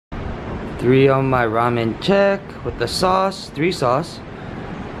3 on my ramen check with the sauce, 3 sauce.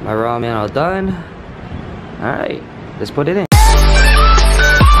 My ramen all done. Alright, let's put it in.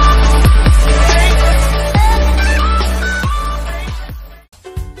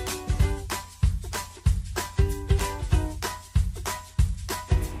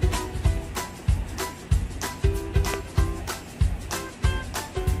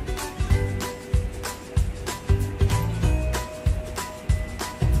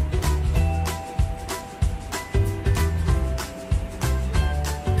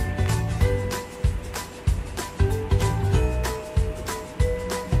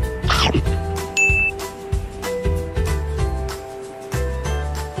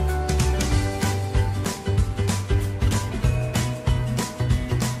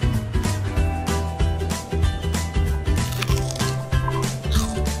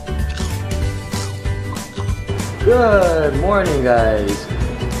 Good morning, guys.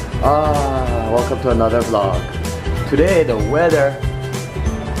 Welcome to another vlog. Today the weather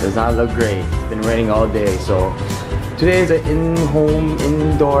does not look great. It's been raining all day, so today is an in-home,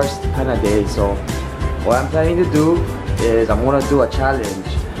 indoors kind of day. So what I'm planning to do is I'm gonna do a challenge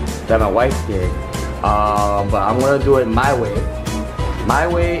that my wife did, but I'm gonna do it my way. My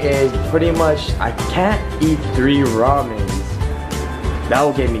way is pretty much I can't eat 3 ramens. That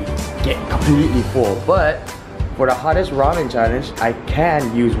will get completely full, but for the hottest ramen challenge, I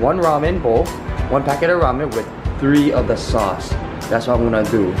can use 1 ramen bowl, 1 packet of ramen with 3 of the sauce. That's what I'm gonna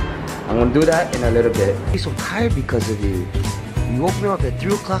do. I'm gonna do that in a little bit. I'm so tired because of you. You woke me up at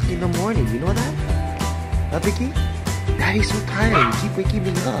 3 o'clock in the morning. You know that? Huh, Vicky? Daddy's so tired. You keep waking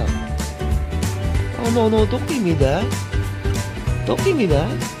me up. Oh no, don't give me that. Don't give me that.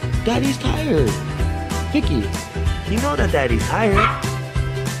 Daddy's tired. Vicky, you know that Daddy's tired.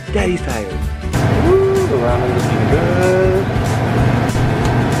 Daddy's tired. Woo, the ramen looking good.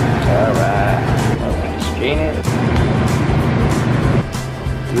 Alright, I'm gonna strain it.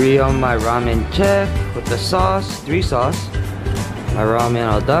 3 on my ramen check with the sauce, 3 sauce. My ramen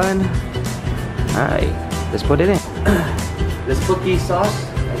all done. Alright, let's put it in. Let's put the sauce,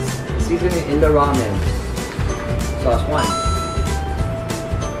 season it in the ramen. Sauce 1.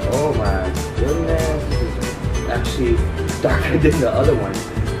 Oh my goodness, this is actually darker than the other one.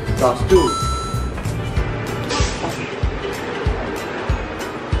 Sauce 2.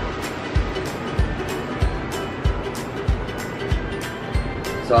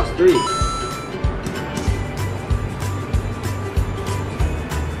 Sauce 3.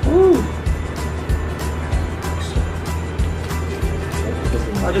 Ooh.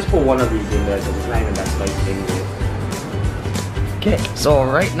 I'll just put 1 of these in there because it's not even that spicy anyway. Okay, so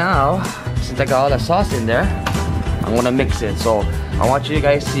right now, since I got all the sauce in there, I'm gonna mix it. So I want you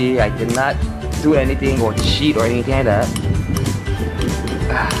guys to see I did not do anything or cheat or anything like that.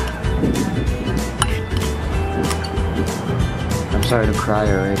 I'm starting to cry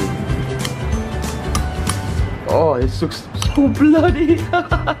already. Oh, it looks so bloody.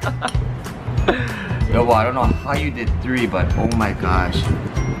 Yo, well, I don't know how you did 3, but oh my gosh.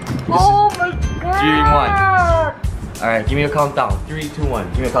 Oh my god! 3, 1. Alright, give me a countdown. 3, 2, 1.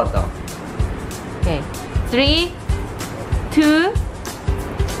 Give me a countdown. Okay. 3, 2,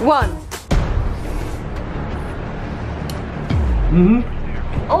 1.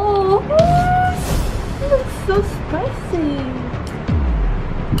 Oh, it looks so spicy.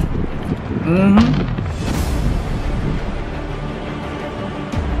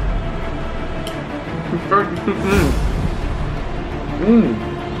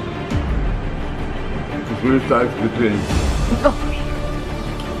 It's really tight between.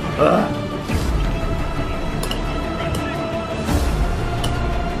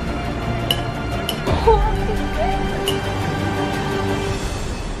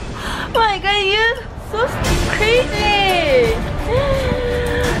 Oh my god, you're so crazy!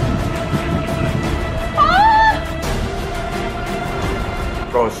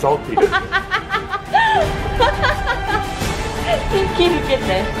 Oh, it's salty. Pinky, look at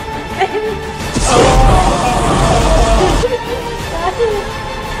that.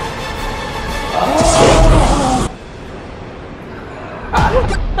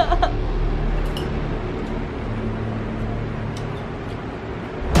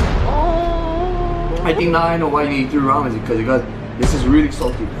 I think now I know why you eat 3 ramen, because this is really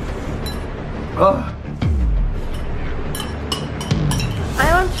salty.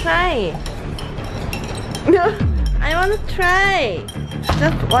 I want to try. I want to try.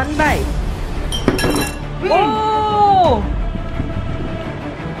 Just 1 bite. Oh!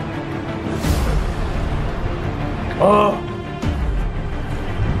 Oh!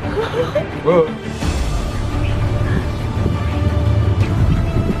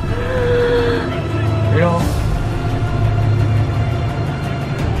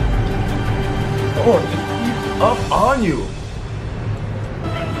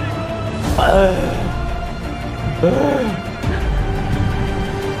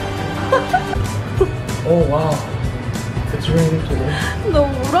 Oh wow, it's raining today. 너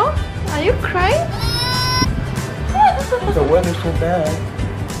울어? Are you crying? The weather's so bad.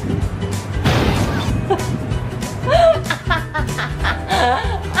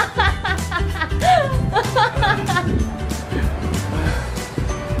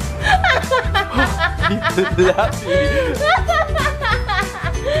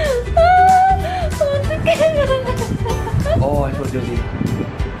 Oh, I feel dizzy.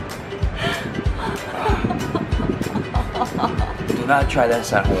 Do not try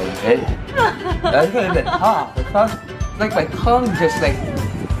this at home, okay? That's gonna be tough. It's like my tongue just like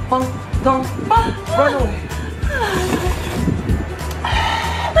don't run away.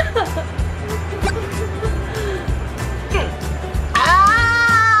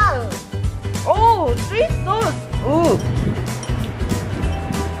 Ah! Oh, sweet sauce. Ooh.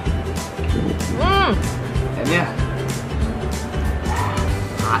 And yeah.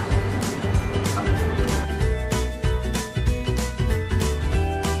 Hot.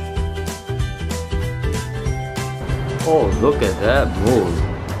 Oh, look at that move.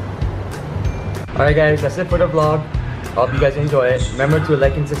 Alright guys, that's it for the vlog. Hope you guys enjoy it. Remember to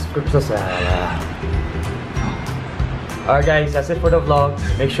like and subscribe. Alright guys, that's it for the vlog.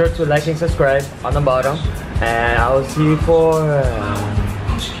 Make sure to like and subscribe on the bottom. And I will see you for...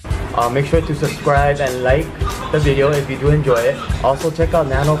 make sure to subscribe and like the video if you do enjoy it. Also check out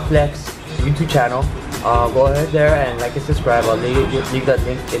NanoFlex YouTube channel. Go ahead there and like and subscribe. I'll leave that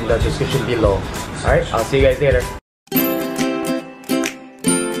link in the description below. Alright, I'll see you guys later.